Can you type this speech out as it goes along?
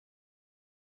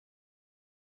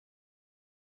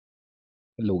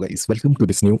Hello guys, welcome to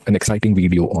this new and exciting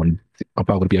video on a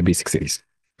Power BI basic series.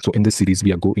 So in this series,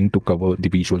 we are going to cover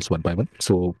the visuals one by one.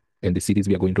 So in this series,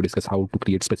 we are going to discuss how to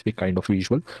create specific kind of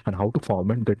visual and how to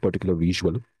format that particular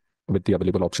visual with the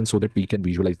available options so that we can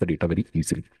visualize the data very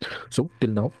easily. So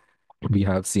till now, we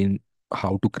have seen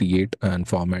how to create and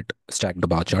format stacked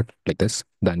bar chart like this.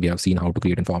 Then we have seen how to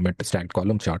create and format stacked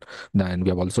column chart. Then we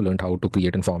have also learned how to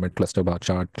create and format cluster bar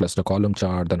chart, cluster column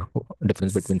chart, then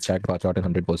difference between stacked bar chart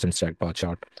and 100% stacked bar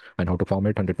chart, and how to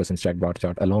format 100% stacked bar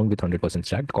chart along with 100%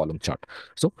 stacked column chart.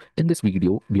 So in this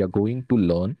video, we are going to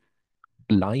learn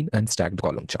line and stacked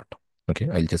column chart. Okay,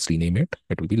 I'll just rename it.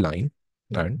 It will be line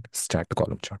and stacked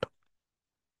column chart.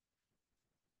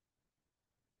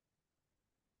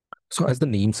 So as the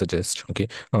name suggests, okay,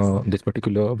 this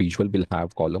particular visual will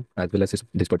have column as well as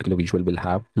this particular visual will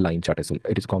have line chart as well.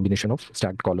 It is a combination of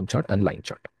stacked column chart and line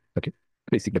chart. Okay,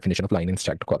 basic definition of line and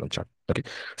stacked column chart. Okay,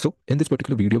 so in this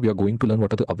particular video, we are going to learn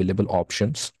what are the available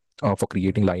options for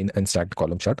creating line and stacked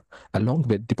column chart along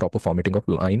with the proper formatting of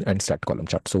line and stacked column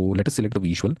chart. So let us select the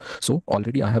visual. So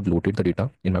already I have loaded the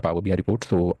data in my Power BI report.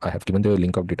 So I have given the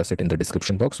link of dataset in the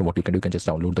description box. So what you can just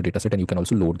download the dataset and you can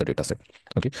also load the dataset.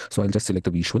 Okay, so I'll just select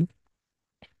the visual.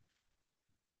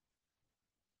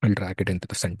 I'll drag it into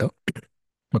the center.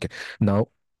 Okay. Now,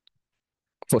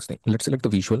 first thing, let's select the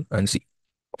visual and see.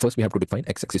 First, we have to define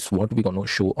x-axis. What we gonna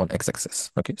show on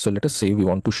x-axis? Okay. So let us say we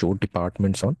want to show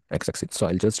departments on x-axis. So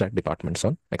I'll just drag departments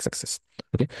on x-axis.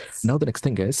 Okay. Now the next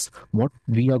thing is what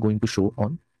we are going to show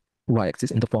on y-axis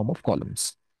in the form of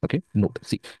columns. Okay. Note.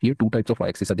 See here, two types of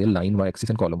y-axis are there: line y-axis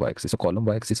and column y-axis. So column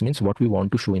y-axis means what we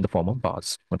want to show in the form of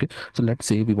bars. Okay. So let's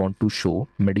say we want to show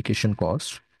medication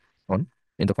cost on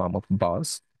in the form of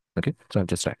bars. Okay. So I've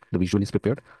just tracked. The visual is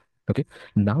prepared. Okay.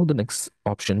 Now the next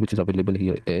option which is available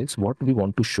here is what we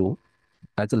want to show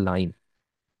as a line.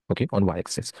 Okay, on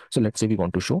y-axis. So let's say we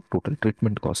want to show total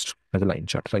treatment cost as a line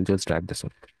chart. So I'll just drag this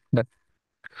one. That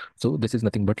so this is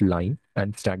nothing but line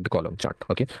and stacked column chart.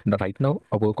 Okay. Now right now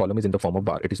our column is in the form of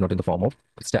bar. It is not in the form of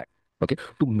stack. Okay.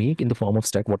 To make in the form of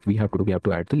stack, what we have to do, we have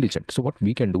to add the legend. So what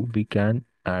we can do, we can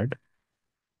add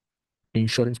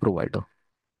insurance provider.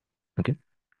 Okay,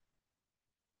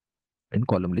 in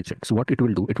column legend. So what it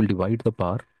will do, it will divide the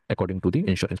bar according to the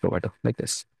insurance provider like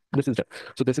this. This is done.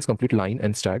 So this is complete line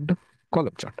and stacked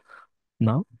column chart.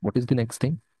 Now, what is the next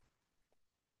thing?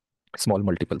 Small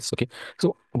multiples. Okay.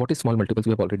 So what is small multiples?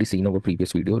 We have already seen our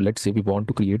previous video. Let's say we want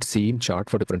to create same chart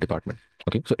for different department.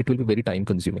 Okay. So it will be very time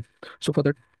consuming. So for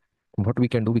that, what we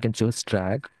can do, we can just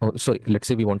drag, oh, sorry, let's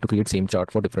say we want to create same chart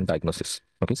for different diagnosis.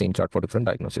 Okay, same chart for different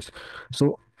diagnosis.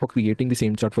 So for creating the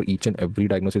same chart for each and every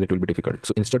diagnosis, it will be difficult.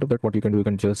 So instead of that, what you can do, you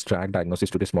can just drag diagnosis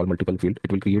to the small multiple field.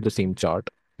 It will create the same chart.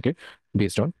 Okay,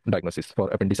 based on diagnosis. For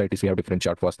appendicitis, we have different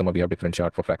chart. For asthma, we have different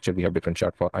chart. For fracture, we have different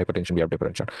chart. For hypertension, we have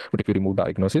different chart. But if you remove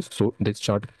diagnosis, so this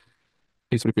chart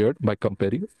is prepared by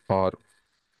comparing or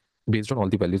based on all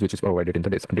the values which is provided in the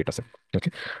data set.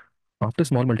 Okay. After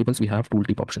small multiples, we have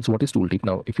tooltip options. So what is tooltip?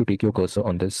 Now, if you take your cursor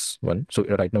on this one, so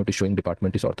right now it is showing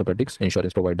department is orthopedics,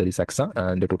 insurance provider is AXA,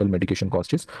 and the total medication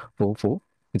cost is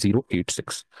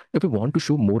 44086. If you want to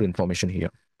show more information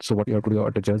here, so what you have to do, you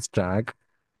have to just drag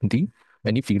the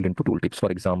any field into tooltips.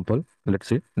 For example, let's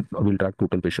say we'll drag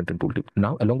total patient in tooltip.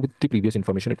 Now, along with the previous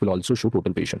information, it will also show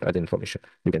total patient as information.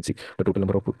 You can see the total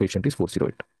number of patient is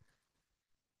 408.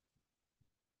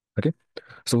 Okay.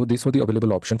 So these were the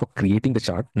available option for creating the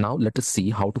chart. Now let us see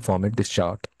how to format this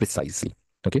chart precisely.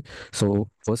 Okay. So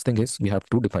first thing is we have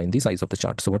to define the size of the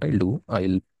chart. So what I'll do,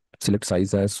 I'll select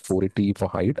size as 480 for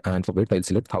height, and for width I'll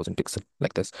select 1000 pixel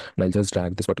like this. And I'll just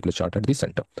drag this particular chart at the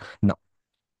center. Now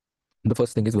the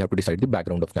first thing is we have to decide the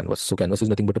background of canvas. So canvas is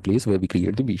nothing but a place where we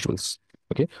create the visuals.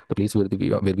 Okay. The place where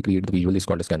we create the visual is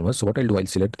called as canvas. So what I'll do, I'll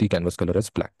select the canvas color as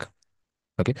black.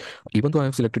 Okay, even though I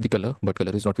have selected the color, but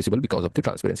color is not visible because of the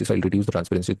transparency. So I'll reduce the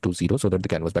transparency to 0 so that the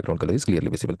canvas background color is clearly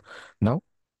visible. Now,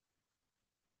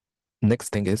 next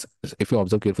thing is, if you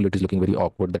observe carefully, it is looking very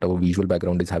awkward that our visual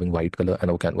background is having white color and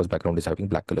our canvas background is having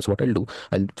black color. So what I'll do,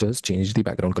 I'll just change the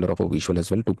background color of our visual as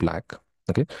well to black.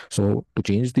 Okay, so to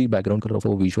change the background color of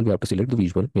our visual, we have to select the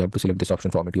visual. We have to select this option,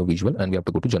 format your visual, and we have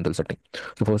to go to general setting.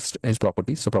 So first is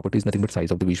properties. So property is nothing but size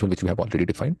of the visual, which we have already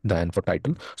defined. Then for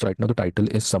title, so right now the title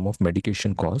is sum of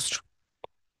medication cost.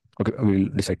 Okay, we'll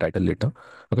decide title later.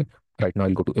 Okay, right now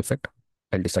I'll go to effect.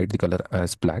 I'll decide the color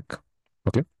as black.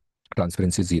 Okay,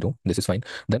 transparency 0. This is fine.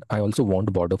 Then I also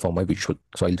want border for my visual.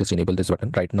 So I'll just enable this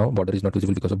button. Right now, border is not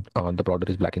visible because of the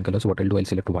border is black in color. So what I'll do, I'll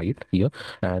select white here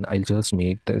and I'll just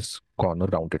make this corner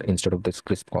rounded instead of this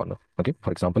crisp corner. Okay,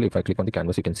 for example, if I click on the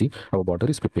canvas, you can see our border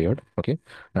is prepared. Okay,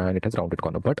 and it has rounded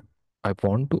corner, but I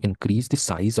want to increase the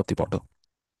size of the border.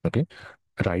 Okay,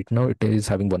 Right now it is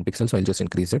having 1 pixel, so I'll just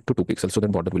increase it to 2 pixels so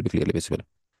that border will be clearly visible.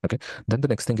 Okay. Then the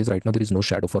next thing is right now there is no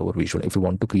shadow for our visual. If you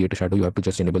want to create a shadow, you have to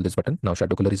just enable this button. Now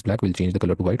shadow color is black. We'll change the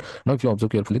color to white. Now if you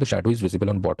observe carefully, the shadow is visible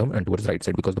on bottom and towards right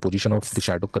side because the position of the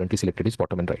shadow currently selected is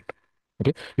bottom and right.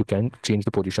 Okay. You can change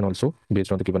the position also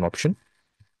based on the given option.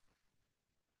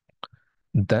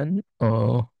 Then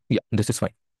yeah, this is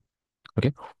fine.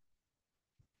 Okay.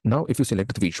 Now, if you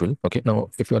select the visual, okay, now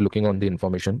if you are looking on the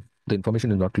information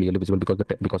is not clearly visible because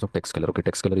because of text color. Okay,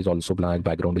 text color is also black,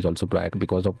 background is also black.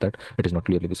 Because of that, it is not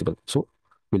clearly visible. So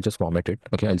we'll just format it.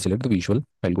 Okay, I'll select the visual.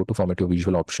 I'll go to format your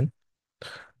visual option.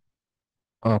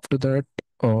 After that,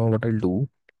 what I'll do,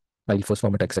 I'll first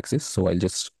format x-axis. So I'll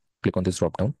just click on this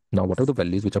drop down. Now, what are the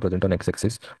values which are present on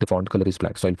x-axis? The font color is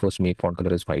black. So I'll first make font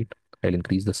color as white. I'll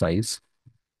increase the size.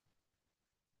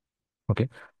 Okay,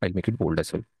 I'll make it bold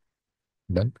as well.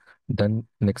 Done. Then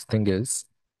next thing is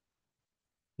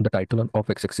the title of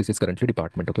x-axis is currently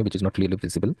department, okay, which is not clearly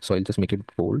visible. So I'll just make it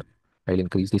bold. I'll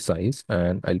increase the size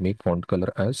and I'll make font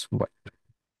color as white.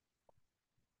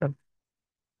 Done.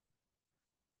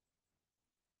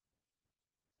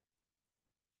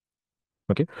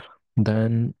 Okay.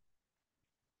 Then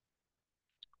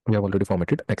we have already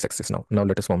formatted x-axis now. Now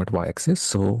let us format y-axis.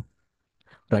 So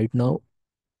right now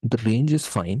the range is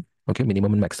fine. Okay,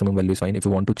 minimum and maximum value is fine. If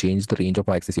you want to change the range of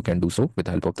y-axis, you can do so with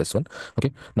the help of this one.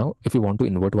 Okay. Now if you want to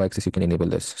invert y-axis, you can enable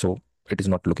this. So it is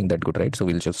not looking that good, right? So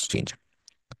we'll just change.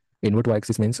 Invert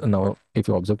y-axis means now if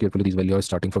you observe carefully, these values are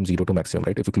starting from 0 to maximum,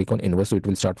 right? If you click on inverse, so it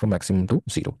will start from maximum to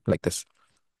 0 like this.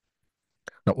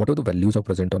 Now, what are the values are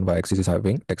present on y-axis is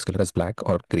having text color as black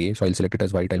or gray. So I'll select it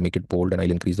as white. I'll make it bold and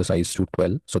I'll increase the size to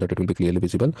 12 so that it will be clearly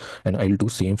visible. And I'll do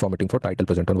same formatting for title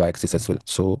present on y-axis as well.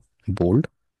 So bold,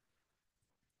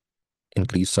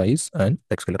 increase size, and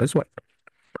text color as white.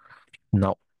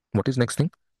 Now, what is next thing?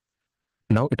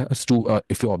 Now it has two,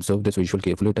 if you observe this visual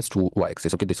carefully, it has two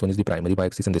y-axis. Okay, this one is the primary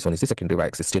y-axis and this one is the secondary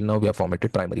y-axis. Still now we have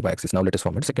formatted primary y-axis. Now let us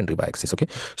format secondary y-axis. Okay,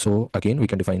 so again, we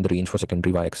can define the range for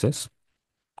secondary y-axis.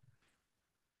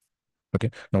 Okay,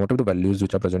 now what are the values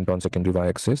which are present on secondary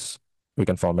y-axis? We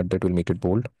can format that, we'll make it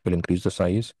bold, we'll increase the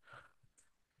size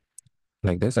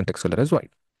like this and text color as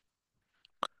white.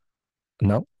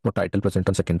 Now, what title present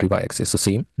on secondary y-axis? So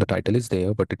same, the title is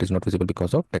there, but it is not visible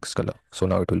because of text color. So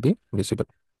now it will be visible.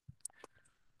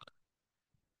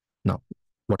 Now,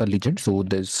 what are legends? So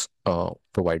there's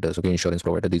providers, okay, insurance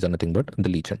provider. These are nothing but the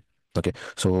legend. Okay,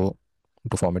 so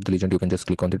to format the legend, you can just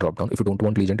click on the drop down. If you don't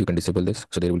want legend, you can disable this.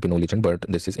 So there will be no legend, but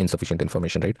this is insufficient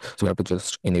information, right? So we have to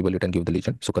just enable it and give the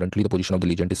legend. So currently the position of the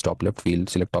legend is top left. We'll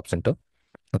select top center.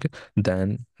 Okay.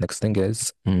 Then next thing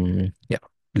is, yeah,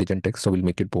 legend text. So we'll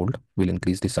make it bold. We'll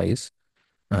increase the size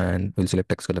and we'll select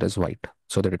text color as white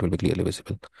so that it will be clearly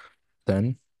visible.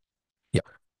 Then, yeah,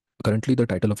 currently the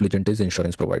title of legend is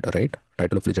insurance provider, right?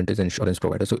 Title of legend is insurance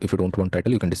provider. So if you don't want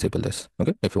title, you can disable this.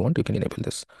 Okay. If you want, you can enable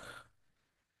this.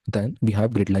 Then we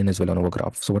have grid line as well on our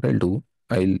graph. So what I'll do,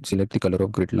 I'll select the color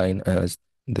of grid line as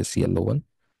this yellow one.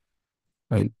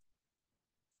 I'll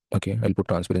Okay, I'll put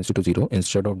transparency to 0.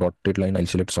 Instead of dotted line, I'll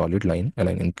select solid line and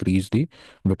I'll increase the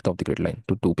width of the grid line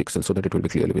to 2 pixels so that it will be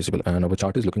clearly visible. And our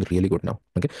chart is looking really good now.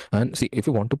 Okay, and see, if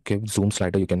you want to give zoom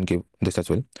slider, you can give this as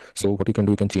well. So what you can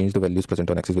do, you can change the values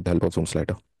present on axis with the help of zoom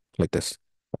slider like this.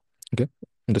 Okay,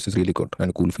 this is really good and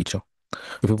a cool feature.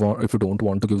 If you don't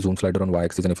want to give zoom slider on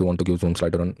y-axis and if you want to give zoom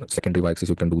slider on secondary y-axis,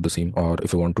 you can do the same. Or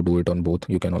if you want to do it on both,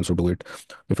 you can also do it.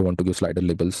 If you want to give slider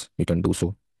labels, you can do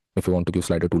so. If you want to give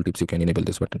slider tooltips, you can enable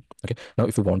this button. Okay. Now,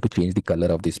 if you want to change the color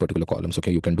of these particular columns,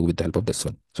 okay, you can do with the help of this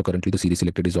one. So currently the series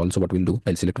selected is also what we'll do.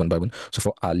 I'll select one by one. So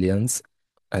for alias,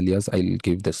 I'll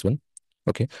give this one.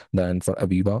 Okay. Then for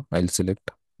Aviva, I'll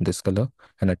select this color.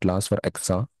 And at last for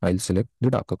Exa, I'll select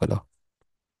the darker color.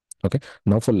 Okay.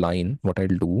 Now for line, what I'll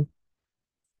do,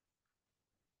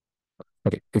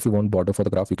 okay, if you want border for the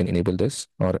graph, you can enable this,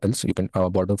 or else you can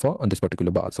border for on this particular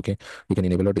bars. Okay, you can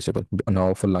enable or disable.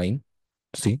 Now for line,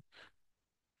 see,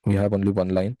 we have only one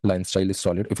line. Line style is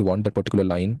solid. If you want that particular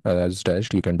line as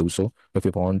dashed, you can do so. If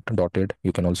you want dotted,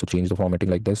 you can also change the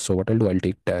formatting like this. So what I'll do, I'll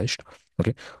take dashed.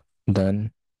 Okay,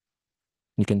 then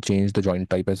you can change the joint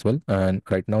type as well. And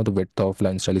right now the width of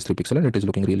line style is 3 pixel and it is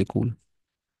looking really cool.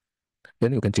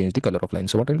 Then you can change the color of line.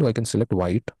 So what I'll do, I can select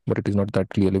white, but it is not that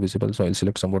clearly visible. So I'll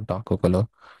select somewhat darker color.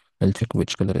 I'll check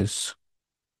which color is,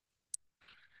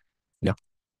 yeah,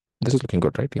 this is looking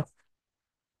good, right? Yeah.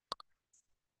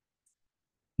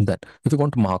 Then if you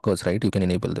want markers, right, you can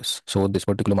enable this. So this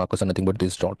particular markers are nothing but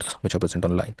these dots which are present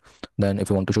on line. Then if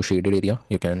you want to show shaded area,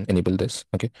 you can enable this.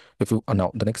 Okay. If you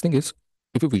now the next thing is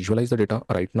if you visualize the data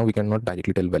right now, we cannot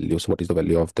directly tell values. What is the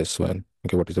value of this one?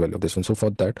 Okay, what is the value of this one? So for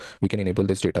that, we can enable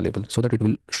this data label so that it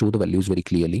will show the values very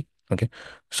clearly. Okay,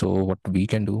 so what we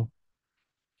can do,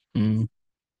 mm,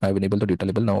 I've enabled the data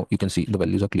label. Now you can see the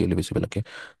values are clearly visible. Okay,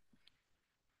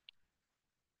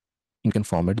 you can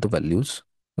format the values.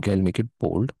 Okay, I'll make it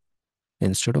bold.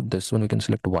 Instead of this one, we can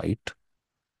select white.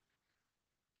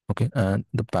 Okay, and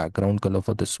the background color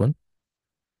for this one,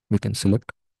 we can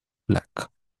select black.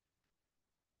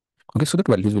 Okay, so that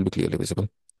values will be clearly visible.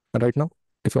 And right now,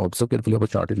 if you observe carefully, our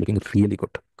chart is looking really good.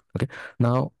 Okay,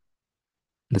 now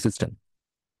this is done.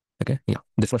 Okay, yeah,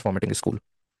 this much formatting is cool.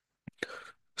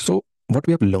 So what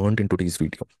we have learned in today's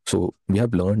video, so we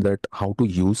have learned that how to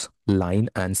use line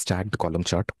and stacked column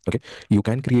chart. Okay, you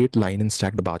can create line and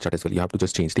stacked bar chart as well. You have to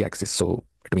just change the axis. So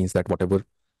it means that whatever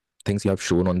things you have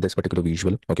shown on this particular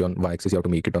visual, okay, on y-axis, you have to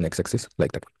make it on x-axis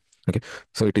like that. Okay,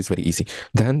 so it is very easy.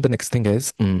 Then the next thing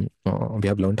is we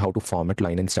have learned how to format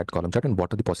line and stacked column chart and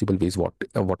what are the possible ways, what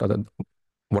are the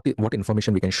what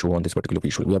information we can show on this particular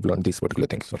visual. We have learned these particular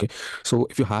things. Okay, so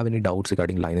if you have any doubts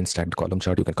regarding line and stacked column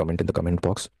chart, you can comment in the comment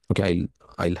box. Okay,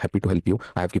 I'll happy to help you.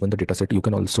 I have given the data set. You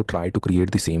can also try to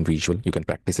create the same visual. You can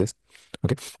practice this.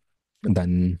 Okay, and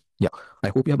then yeah, I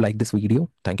hope you have liked this video.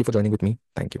 Thank you for joining with me.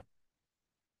 Thank you.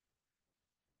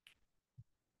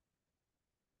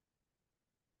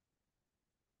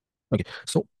 Okay,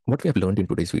 so what we have learned in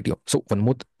today's video. So one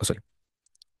more, sorry,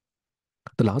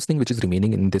 the last thing which is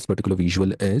remaining in this particular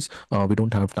visual is we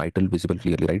don't have title visible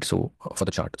clearly, right? So for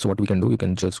the chart, so what we can do, you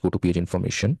can just go to page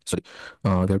information. Sorry,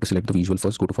 we have to select the visual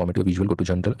first. Go to format your visual, go to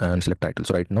general, and select title.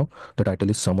 So right now the title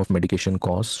is sum of medication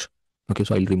cost. Okay,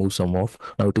 so I'll remove sum of.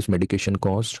 Now it is medication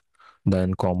cost.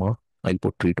 Then comma. I'll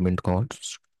put treatment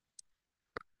costs.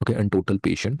 Okay, and total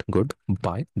patient good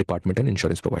by department and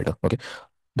insurance provider. Okay,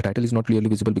 the title is not clearly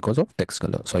visible because of text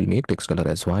color. So I'll make text color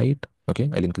as white. Okay,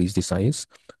 I'll increase the size,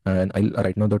 and I'll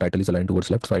right now the title is aligned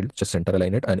towards left, so I'll just center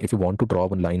align it. And if you want to draw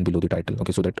one line below the title,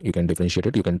 okay, so that you can differentiate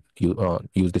it,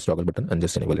 use this toggle button and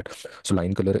just enable it. So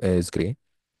line color is gray.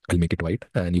 I'll make it white,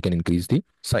 and you can increase the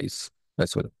size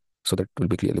as well, so that will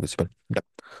be clearly visible. Yeah.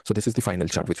 So this is the final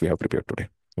chart which we have prepared today.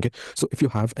 Okay. So if you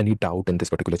have any doubt in this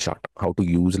particular chart, how to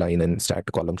use line and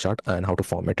stacked column chart and how to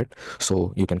format it,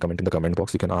 so you can comment in the comment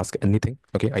box. You can ask anything.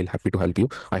 Okay. I'll happy to help you.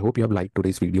 I hope you have liked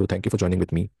today's video. Thank you for joining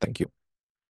with me. Thank you.